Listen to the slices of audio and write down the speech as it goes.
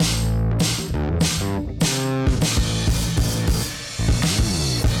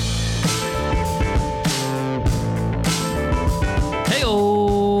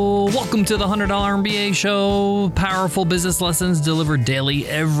to the $100 MBA show. Powerful business lessons delivered daily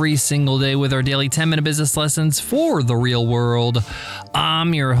every single day with our daily 10-minute business lessons for the real world.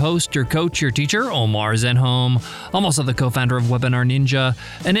 I'm your host, your coach, your teacher, Omar Zenhom. I'm also the co-founder of Webinar Ninja,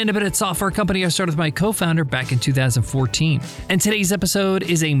 an independent software company I started with my co-founder back in 2014. And today's episode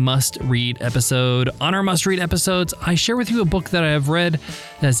is a must-read episode. On our must-read episodes, I share with you a book that I have read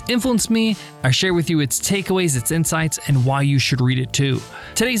that has influenced me. I share with you its takeaways, its insights, and why you should read it too.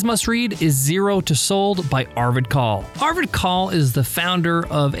 Today's must-read is Zero to Sold by Arvid Kahl. Arvid Kahl is the founder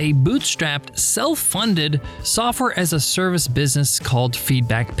of a bootstrapped, self-funded software-as-a-service business called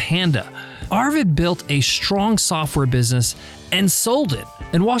Feedback Panda. Arvid built a strong software business and sold it,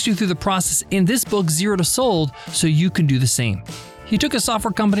 and walks you through the process in this book, Zero to Sold, so you can do the same. He took a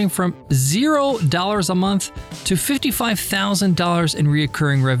software company from $0 a month to $55,000 in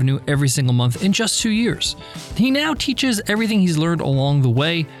recurring revenue every single month in just 2 years. He now teaches everything he's learned along the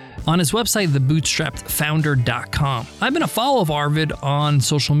way on his website, thebootstrappedfounder.com. I've been a follower of Arvid on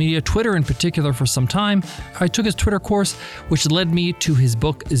social media, Twitter in particular, for some time. I took his Twitter course, which led me to his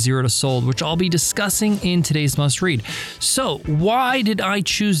book, Zero to Sold, which I'll be discussing in today's must-read. So, why did I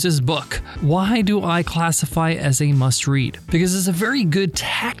choose this book? Why do I classify it as a must-read? Because it's a very good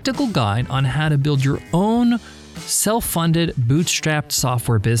tactical guide on how to build your own self-funded, bootstrapped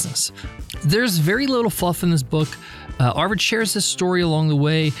software business. There's very little fluff in this book. Arvid shares his story along the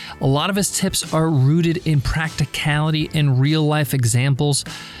way. A lot of his tips are rooted in practicality and real-life examples.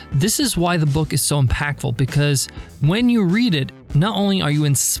 This is why the book is so impactful, because when you read it, not only are you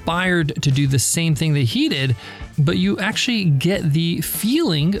inspired to do the same thing that he did, but you actually get the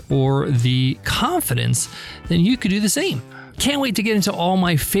feeling or the confidence that you could do the same. Can't wait to get into all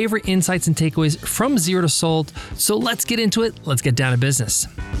my favorite insights and takeaways from Zero to Sold. So let's get into it. Let's get down to business.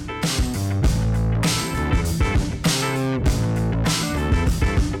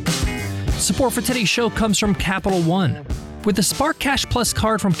 Support for today's show comes from Capital One. With the Spark Cash Plus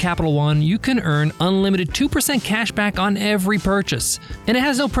card from Capital One, you can earn unlimited 2% cash back on every purchase. And it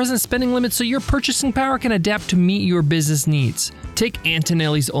has no present spending limit, so your purchasing power can adapt to meet your business needs. Take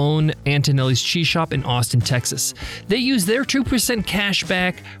Antonelli's own Antonelli's Cheese Shop in Austin, Texas. They use their 2% cash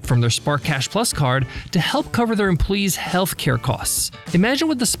back from their Spark Cash Plus card to help cover their employees' healthcare costs. Imagine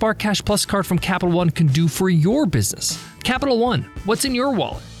what the Spark Cash Plus card from Capital One can do for your business. Capital One, what's in your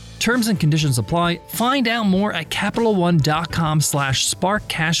wallet? Terms and conditions apply. Find out more at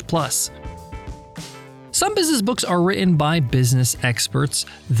CapitalOne.com/SparkCashPlus. Some business books are written by business experts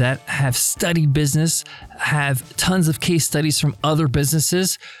that have studied business, have tons of case studies from other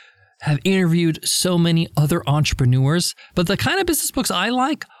businesses, have interviewed so many other entrepreneurs. But the kind of business books I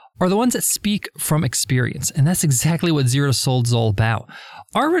like are the ones that speak from experience. And that's exactly what Zero to Sold is all about.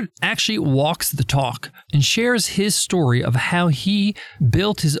 Arvid actually walks the talk and shares his story of how he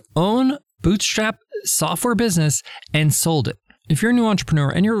built his own bootstrap software business and sold it. If you're a new entrepreneur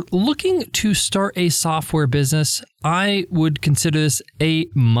and you're looking to start a software business, I would consider this a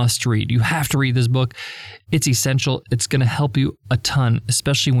must-read. You have to read this book. It's essential. It's going to help you a ton,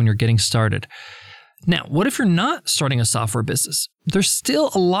 especially when you're getting started. Now, what if you're not starting a software business? There's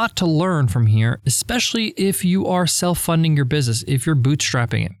still a lot to learn from here, especially if you are self-funding your business, if you're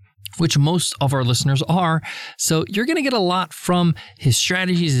bootstrapping it, which most of our listeners are. So you're going to get a lot from his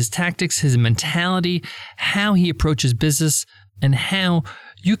strategies, his tactics, his mentality, how he approaches business, and how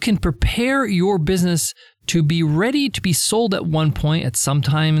you can prepare your business to be ready to be sold at one point at some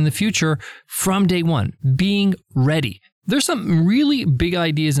time in the future from day one, being ready. There's some really big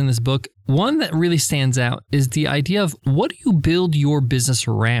ideas in this book. One that really stands out is the idea of what do you build your business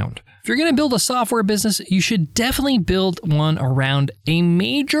around? If you're going to build a software business, you should definitely build one around a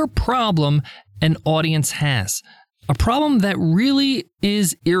major problem an audience has. A problem that really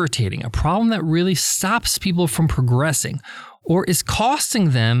is irritating, a problem that really stops people from progressing or is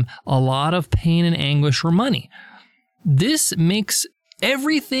costing them a lot of pain and anguish or money. This makes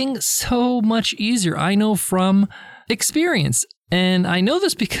everything so much easier. I know from experience. And I know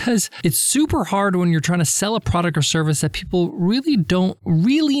this because it's super hard when you're trying to sell a product or service that people really don't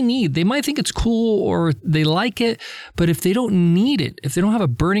really need. They might think it's cool or they like it, but if they don't need it, if they don't have a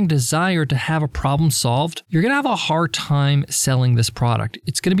burning desire to have a problem solved, you're going to have a hard time selling this product.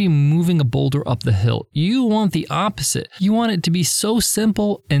 It's going to be moving a boulder up the hill. You want the opposite. You want it to be so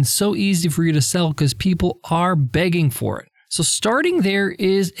simple and so easy for you to sell because people are begging for it. So starting there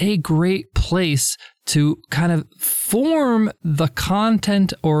is a great place to kind of form the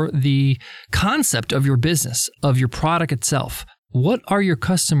content or the concept of your business, of your product itself. What are your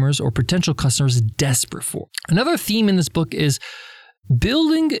customers or potential customers desperate for? Another theme in this book is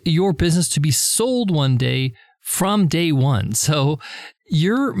building your business to be sold one day from day one. So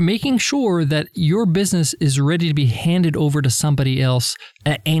you're making sure that your business is ready to be handed over to somebody else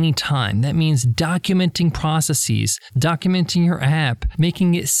at any time. That means documenting processes, documenting your app,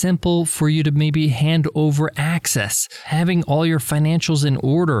 making it simple for you to maybe hand over access, having all your financials in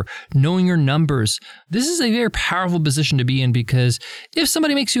order, knowing your numbers. This is a very powerful position to be in because if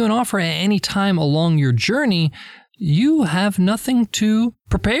somebody makes you an offer at any time along your journey, you have nothing to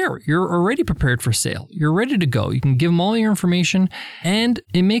prepare. You're already prepared for sale. You're ready to go. You can give them all your information, and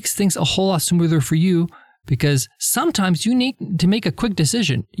it makes things a whole lot smoother for you because sometimes you need to make a quick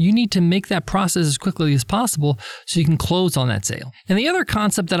decision. You need to make that process as quickly as possible so you can close on that sale. And the other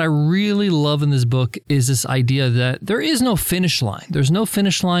concept that I really love in this book is this idea that there is no finish line. There's no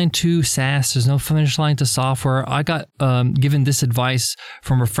finish line to SaaS. There's no finish line to software. I got given this advice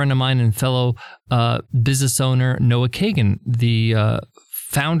from a friend of mine and fellow business owner, Noah Kagan, the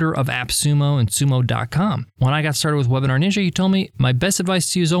founder of AppSumo and Sumo.com. When I got started with Webinar Ninja, he told me, my best advice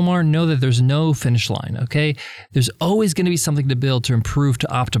to you is, Omar, know that there's no finish line, okay? There's always going to be something to build, to improve, to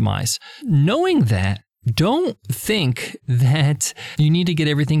optimize. Knowing that, don't think that you need to get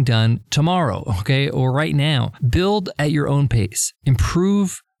everything done tomorrow, okay, or right now. Build at your own pace.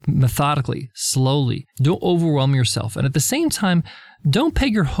 Improve methodically, slowly. Don't overwhelm yourself. And at the same time, don't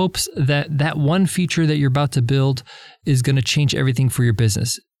peg your hopes that that one feature that you're about to build is going to change everything for your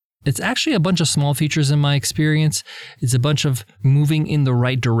business. It's actually a bunch of small features in my experience. It's a bunch of moving in the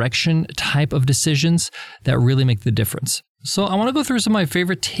right direction type of decisions that really make the difference. So I want to go through some of my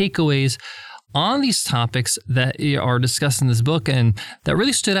favorite takeaways on these topics that are discussed in this book and that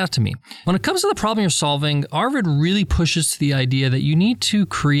really stood out to me. When it comes to the problem you're solving, Arvid really pushes to the idea that you need to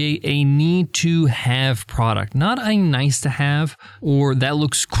create a need-to-have product, not a nice-to-have or that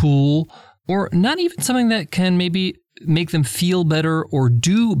looks cool, or not even something that can maybe make them feel better or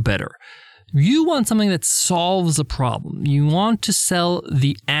do better. You want something that solves a problem. You want to sell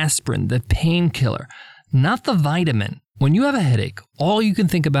the aspirin, the painkiller, not the vitamin. When you have a headache, all you can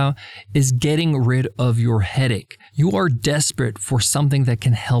think about is getting rid of your headache. You are desperate for something that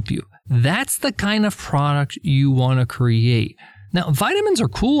can help you. That's the kind of product you want to create. Now, vitamins are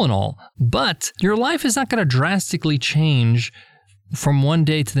cool and all, but your life is not going to drastically change from one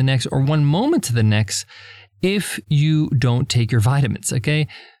day to the next or one moment to the next if you don't take your vitamins, okay?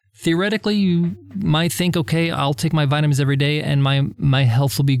 Theoretically, you might think, okay, I'll take my vitamins every day and my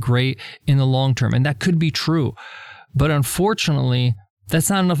health will be great in the long term. And that could be true. But unfortunately, that's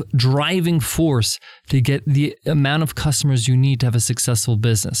not enough driving force to get the amount of customers you need to have a successful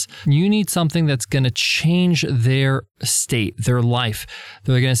business. You need something that's going to change their state, their life.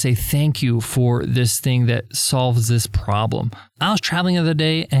 They're going to say, thank you for this thing that solves this problem. I was traveling the other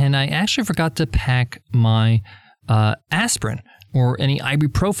day and I actually forgot to pack my aspirin or any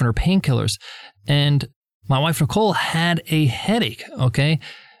ibuprofen or painkillers. And my wife, Nicole, had a headache, okay?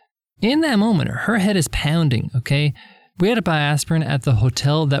 In that moment, her head is pounding, okay? We had to buy aspirin at the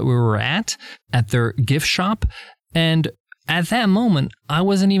hotel that we were at their gift shop. And at that moment, I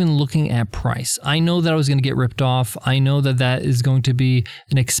wasn't even looking at price. I know that I was going to get ripped off. I know that that is going to be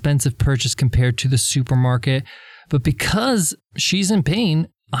an expensive purchase compared to the supermarket. But because she's in pain,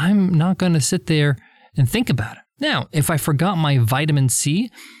 I'm not going to sit there and think about it. Now, if I forgot my vitamin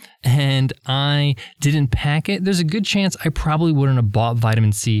C, and I didn't pack it, there's a good chance I probably wouldn't have bought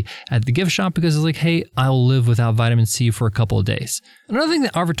vitamin C at the gift shop because it's like, hey, I'll live without vitamin C for a couple of days. Another thing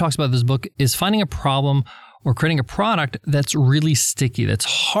that Arvid talks about in this book is finding a problem or creating a product that's really sticky, that's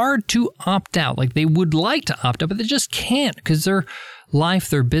hard to opt out. Like they would like to opt out, but they just can't because their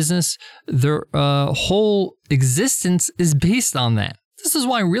life, their business, their whole existence is based on that. This is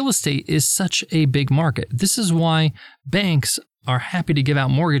why real estate is such a big market. This is why banks are happy to give out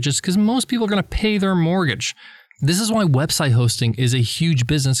mortgages because most people are going to pay their mortgage. This is why website hosting is a huge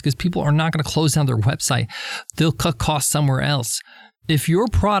business because people are not going to close down their website. They'll cut costs somewhere else. If your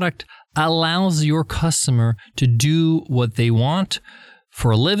product allows your customer to do what they want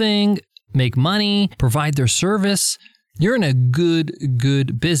for a living, make money, provide their service, you're in a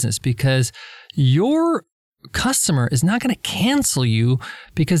good business because your customer is not going to cancel you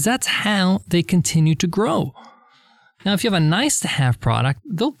because that's how they continue to grow. Now, if you have a nice-to-have product,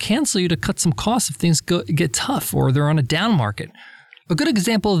 they'll cancel you to cut some costs if things get tough or they're on a down market. A good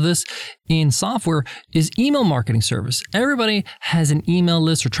example of this in software is email marketing service. Everybody has an email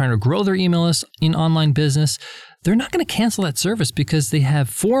list or trying to grow their email list in online business. They're not going to cancel that service because they have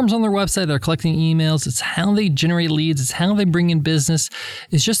forms on their website that are collecting emails. It's how they generate leads. It's how they bring in business.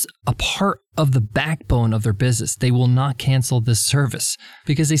 It's just a part of the backbone of their business. They will not cancel this service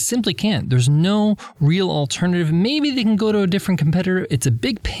because they simply can't. There's no real alternative. Maybe they can go to a different competitor. It's a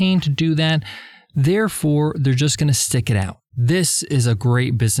big pain to do that. Therefore, they're just going to stick it out. This is a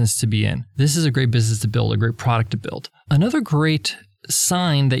great business to be in. This is a great business to build, a great product to build. Another great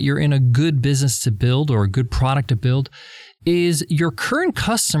sign that you're in a good business to build or a good product to build is your current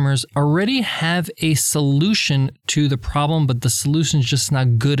customers already have a solution to the problem, but the solution is just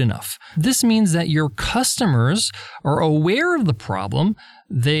not good enough. This means that your customers are aware of the problem,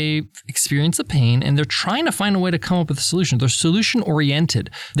 they experience the pain, and they're trying to find a way to come up with a solution. They're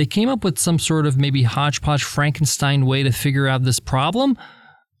solution-oriented. They came up with some sort of maybe hodgepodge Frankenstein way to figure out this problem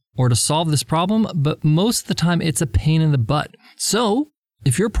or to solve this problem, but most of the time it's a pain in the butt. So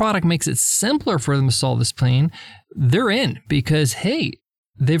if your product makes it simpler for them to solve this pain, they're in because, hey,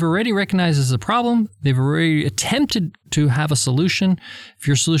 they've already recognized this as a problem. They've already attempted to have a solution. If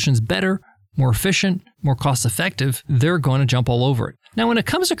your solution is better, more efficient, more cost effective, they're going to jump all over it. Now, when it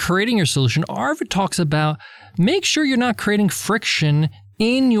comes to creating your solution, Arvid talks about make sure you're not creating friction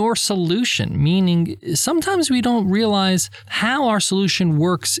in your solution, meaning sometimes we don't realize how our solution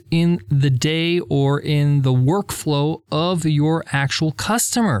works in the day or in the workflow of your actual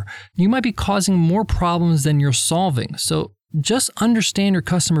customer. You might be causing more problems than you're solving. So just understand your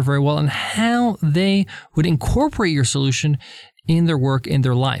customer very well and how they would incorporate your solution in their work, in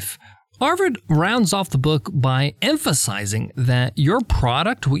their life. Arvid rounds off the book by emphasizing that your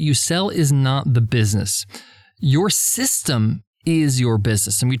product, what you sell, is not the business. Your system is your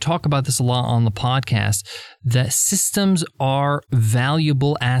business. And we talk about this a lot on the podcast, that systems are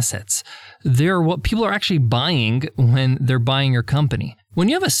valuable assets. They're what people are actually buying when they're buying your company. When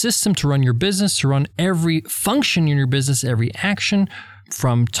you have a system to run your business, to run every function in your business, every action,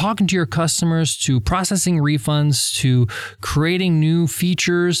 from talking to your customers, to processing refunds, to creating new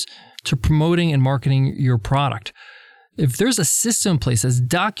features, to promoting and marketing your product. If there's a system in place that's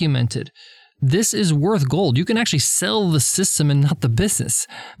documented, this is worth gold. You can actually sell the system and not the business.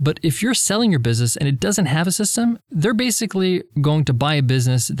 But if you're selling your business and it doesn't have a system, they're basically going to buy a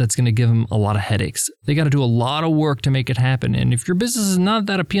business that's going to give them a lot of headaches. They got to do a lot of work to make it happen. And if your business is not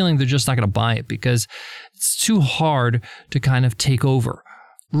that appealing, they're just not going to buy it because it's too hard to kind of take over.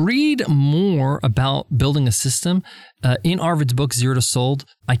 Read more about building a system in Arvid's book, Zero to Sold.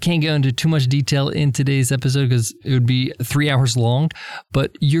 I can't go into too much detail in today's episode because it would be 3 hours long,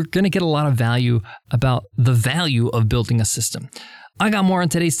 but you're going to get a lot of value about the value of building a system. I got more on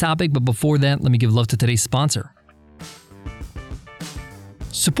today's topic, but before that, let me give love to today's sponsor.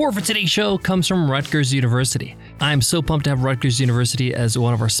 Support for today's show comes from Rutgers University. I'm so pumped to have Rutgers University as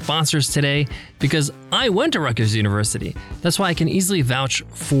one of our sponsors today because I went to Rutgers University. That's why I can easily vouch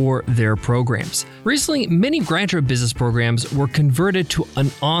for their programs. Recently, many graduate business programs were converted to an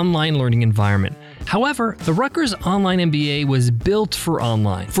online learning environment. However, the Rutgers Online MBA was built for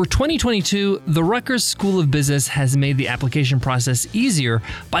online. For 2022, the Rutgers School of Business has made the application process easier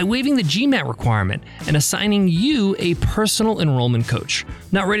by waiving the GMAT requirement and assigning you a personal enrollment coach.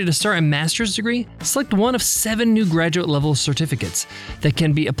 Not ready to start a master's degree? Select one of 7 new graduate level certificates that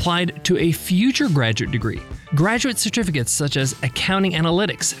can be applied to a future graduate degree. Graduate certificates such as accounting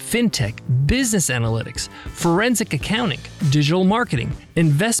analytics, fintech, business analytics, forensic accounting, digital marketing,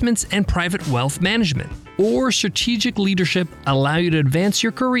 investments and private wealth management, or strategic leadership allow you to advance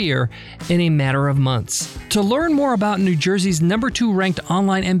your career in a matter of months. To learn more about New Jersey's #2 ranked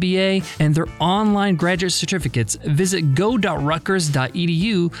online MBA and their online graduate certificates, visit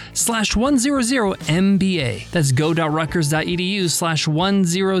go.rutgers.edu/100MBA. That's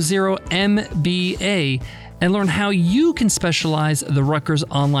go.rutgers.edu/100MBA and learn how you can specialize the Rutgers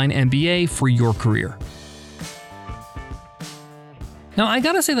Online MBA for your career. Now, I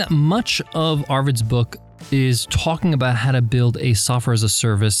gotta say that much of Arvid's book is talking about how to build a software as a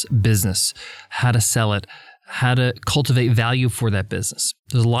service business, how to sell it, how to cultivate value for that business.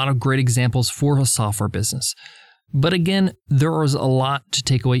 There's a lot of great examples for a software business. But again, there is a lot to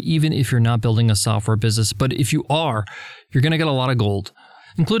take away, even if you're not building a software business. But if you are, you're gonna get a lot of gold,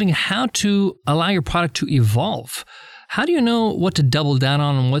 including how to allow your product to evolve. How do you know what to double down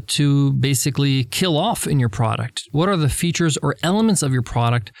on and what to basically kill off in your product? What are the features or elements of your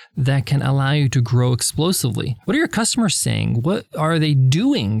product that can allow you to grow explosively? What are your customers saying? What are they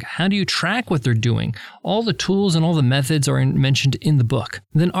doing? How do you track what they're doing? All the tools and all the methods are mentioned in the book.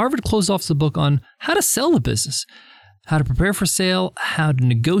 Then Arvid closed off the book on how to sell the business, how to prepare for sale, how to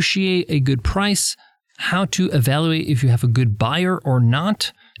negotiate a good price, how to evaluate if you have a good buyer or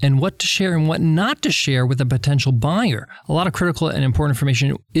not, and what to share and what not to share with a potential buyer. A lot of critical and important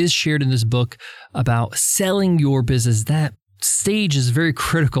information is shared in this book about selling your business. That stage is very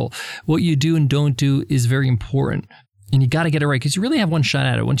critical. What you do and don't do is very important. And you got to get it right because you really have one shot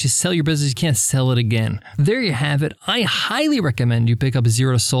at it. Once you sell your business, you can't sell it again. There you have it. I highly recommend you pick up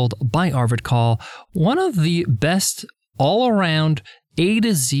Zero to Sold by Arvid Kahl, one of the best all-around A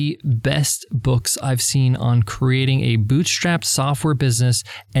to Z best books I've seen on creating a bootstrapped software business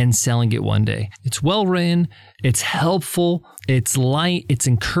and selling it one day. It's well written, it's helpful, it's light, it's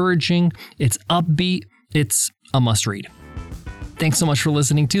encouraging, it's upbeat, it's a must read. Thanks so much for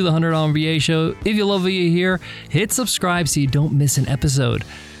listening to the $100 MBA Show. If you love what you hear, hit subscribe so you don't miss an episode.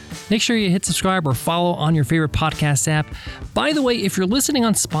 Make sure you hit subscribe or follow on your favorite podcast app. By the way, if you're listening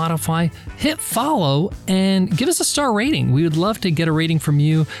on Spotify, hit follow and give us a star rating. We would love to get a rating from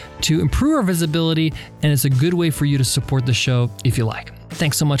you to improve our visibility, and it's a good way for you to support the show if you like.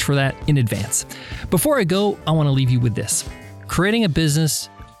 Thanks so much for that in advance. Before I go, I want to leave you with this. Creating a business,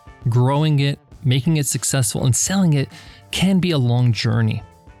 growing it, making it successful, and selling it can be a long journey.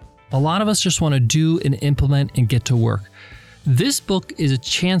 A lot of us just want to do and implement and get to work. This book is a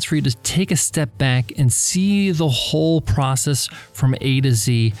chance for you to take a step back and see the whole process from A to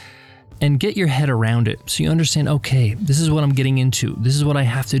Z and get your head around it so you understand, okay, this is what I'm getting into. This is what I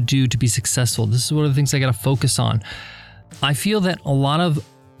have to do to be successful. This is what are the things I got to focus on. I feel that a lot of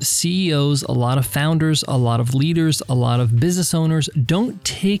CEOs, a lot of founders, a lot of leaders, a lot of business owners don't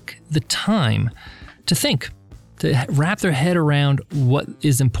take the time to think, to wrap their head around what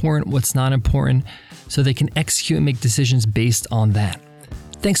is important, what's not important, so they can execute and make decisions based on that.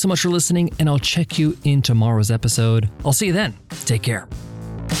 Thanks so much for listening, and I'll check you in tomorrow's episode. I'll see you then. Take care.